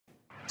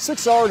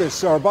6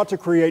 artists are about to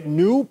create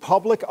new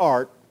public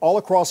art all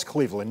across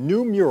Cleveland.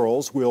 New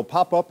murals will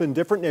pop up in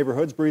different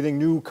neighborhoods, breathing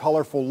new,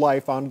 colorful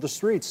life onto the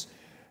streets.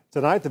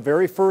 Tonight, the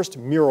very first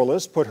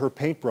muralist put her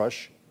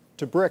paintbrush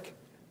to brick.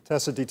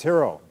 Tessa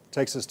DiTiro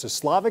takes us to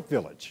Slavic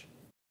Village.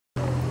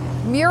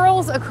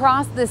 Murals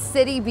across the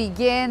city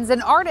begins,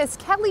 and artist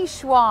Kelle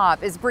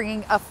Schwab is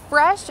bringing a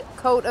fresh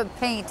coat of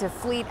paint to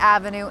Fleet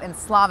Avenue in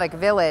Slavic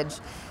Village.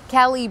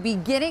 Kelle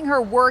beginning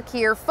her work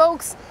here.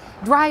 Folks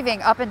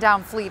driving up and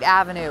down Fleet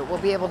Avenue will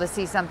be able to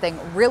see something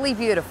really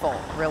beautiful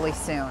really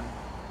soon.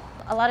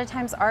 A lot of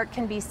times art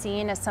can be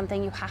seen as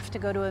something you have to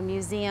go to a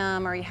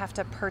museum or you have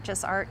to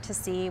purchase art to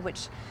see,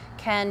 which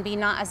can be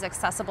not as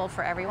accessible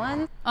for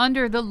everyone.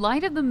 Under the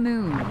light of the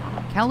moon,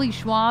 Kelle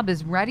Schwab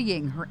is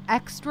readying her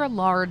extra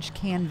large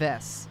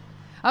canvas.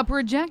 A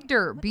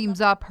projector beams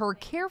up her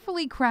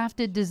carefully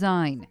crafted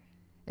design,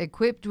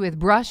 equipped with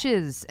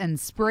brushes and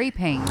spray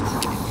paint.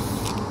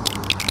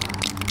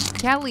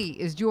 Kelle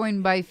is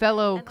joined by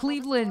fellow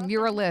Cleveland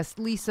muralist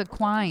Lisa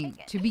Quine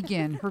to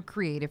begin her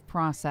creative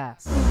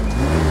process.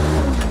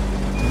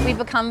 We've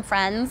become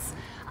friends.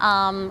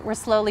 We're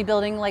slowly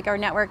building our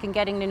network and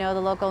getting to know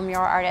the local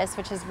mural artists,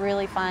 which is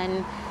really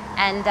fun.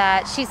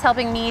 And she's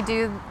helping me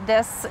do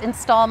this,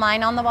 install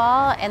mine on the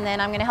wall, and then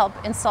I'm going to help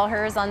install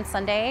hers on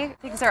Sunday.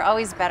 Things are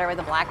always better with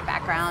a black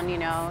background, you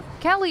know.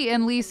 Kelle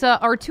and Lisa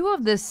are two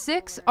of the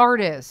 6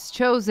 artists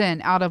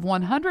chosen out of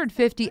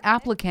 150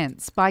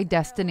 applicants by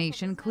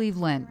Destination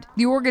Cleveland.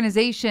 The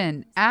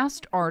organization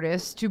asked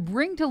artists to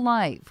bring to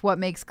life what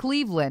makes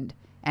Cleveland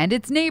and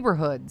its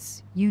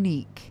neighborhoods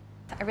unique.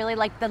 I really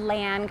like the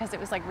land because it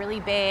was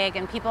really big,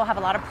 and people have a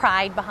lot of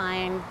pride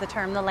behind the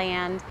term the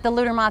land. The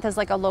looter moth is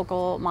a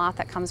local moth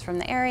that comes from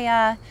the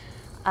area.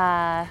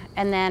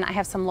 And then I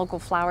have some local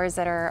flowers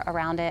that are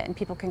around it, and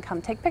people can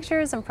come take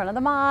pictures in front of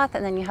the moth,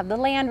 and then you have the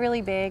land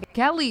really big.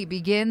 Kelle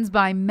begins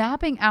by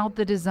mapping out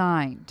the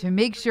design to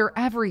make sure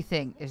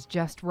everything is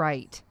just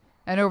right.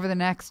 And over the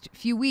next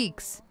few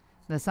weeks,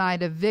 the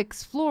side of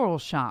Vic's floral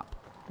shop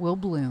will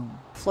bloom.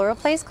 Floral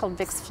place called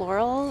Vic's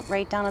Floral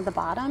right down at the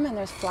bottom, and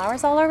there's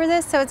flowers all over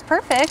this, so it's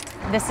perfect.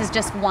 This is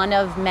just one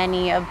of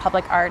many of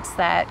public arts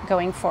that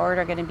going forward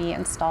are going to be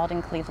installed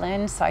in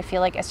Cleveland, so I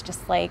feel like it's just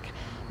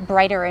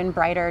brighter and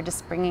brighter,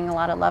 just bringing a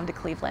lot of love to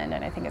Cleveland,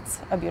 and I think it's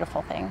a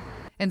beautiful thing.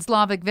 In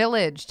Slavic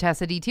Village,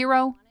 Tessa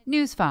DiTiro,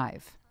 News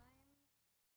 5.